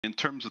In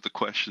terms of the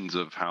questions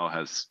of how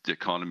has the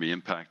economy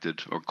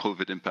impacted or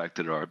COVID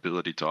impacted our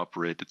ability to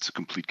operate, it's a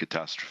complete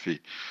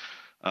catastrophe.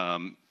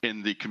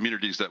 In the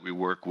communities that we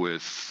work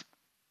with,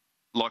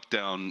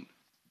 lockdown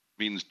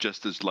means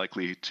just as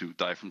likely to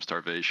die from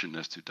starvation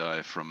as to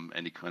die from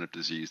any kind of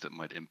disease that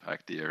might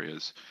impact the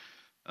areas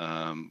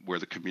where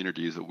the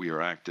communities that we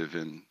are active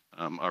in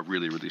are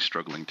really, really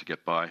struggling to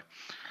get by.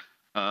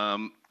 I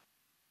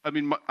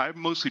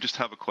mostly just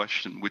have a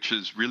question, which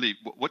is really,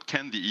 what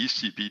can the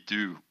ECB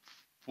do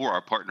for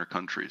our partner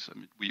countries? I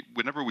mean,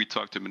 whenever we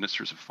talk to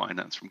ministers of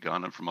finance from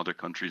Ghana and from other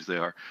countries, they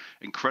are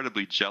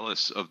incredibly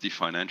jealous of the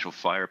financial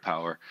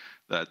firepower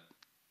that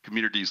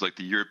communities like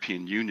the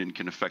European Union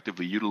can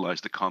effectively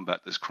utilize to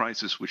combat this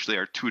crisis, which they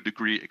are to a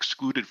degree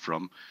excluded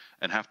from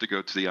and have to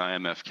go to the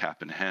IMF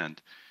cap in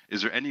hand.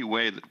 Is there any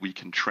way that we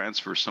can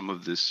transfer some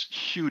of this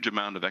huge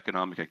amount of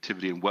economic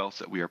activity and wealth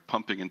that we are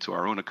pumping into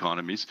our own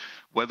economies,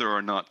 whether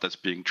or not that's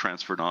being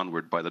transferred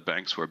onward by the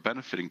banks who are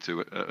benefiting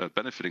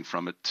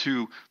from it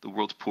to the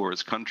world's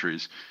poorest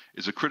countries,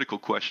 is a critical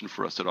question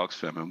for us at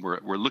Oxfam, and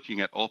we're looking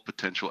at all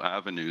potential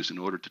avenues in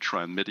order to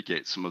try and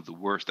mitigate some of the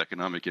worst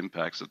economic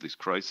impacts of these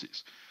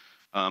crises.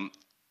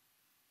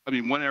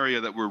 One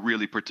area that we're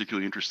really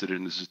particularly interested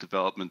in is the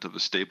development of a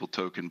stable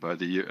token by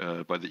the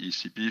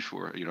ECB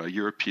for a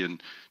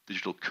European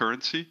digital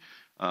currency,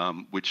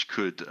 which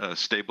could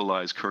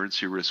stabilize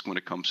currency risk when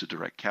it comes to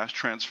direct cash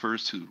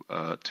transfers to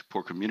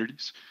poor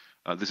communities.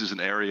 This is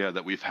an area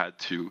that we've had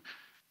to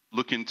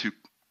look into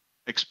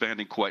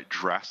expanding quite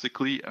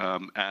drastically,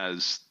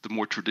 as the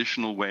more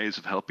traditional ways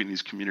of helping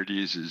these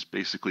communities is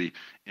basically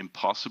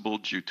impossible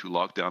due to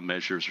lockdown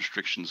measures,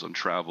 restrictions on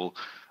travel,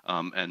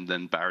 and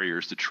then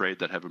barriers to trade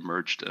that have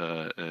emerged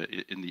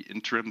in the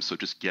interim. So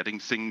just getting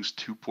things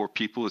to poor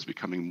people is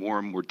becoming more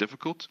and more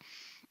difficult.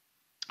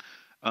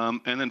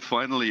 And then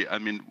finally,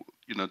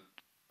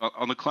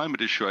 on the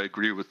climate issue, I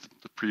agree with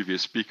the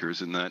previous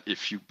speakers in that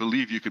if you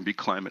believe you can be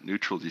climate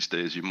neutral these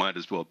days, you might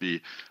as well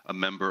be a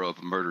member of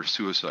a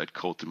murder-suicide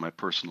cult, in my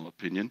personal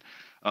opinion.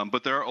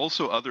 But there are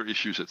also other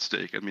issues at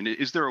stake.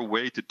 Is there a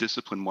way to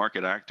discipline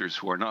market actors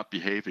who are not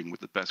behaving with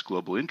the best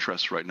global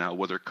interests right now,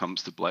 whether it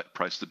comes to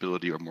price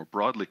stability or more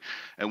broadly?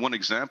 And one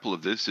example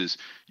of this is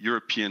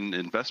European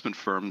investment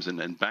firms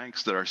and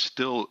banks that are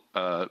still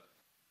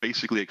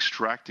basically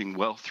extracting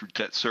wealth through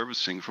debt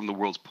servicing from the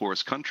world's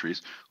poorest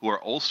countries, who are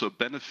also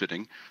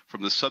benefiting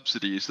from the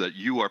subsidies that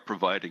you are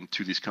providing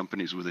to these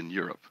companies within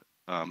Europe.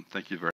 Thank you very much.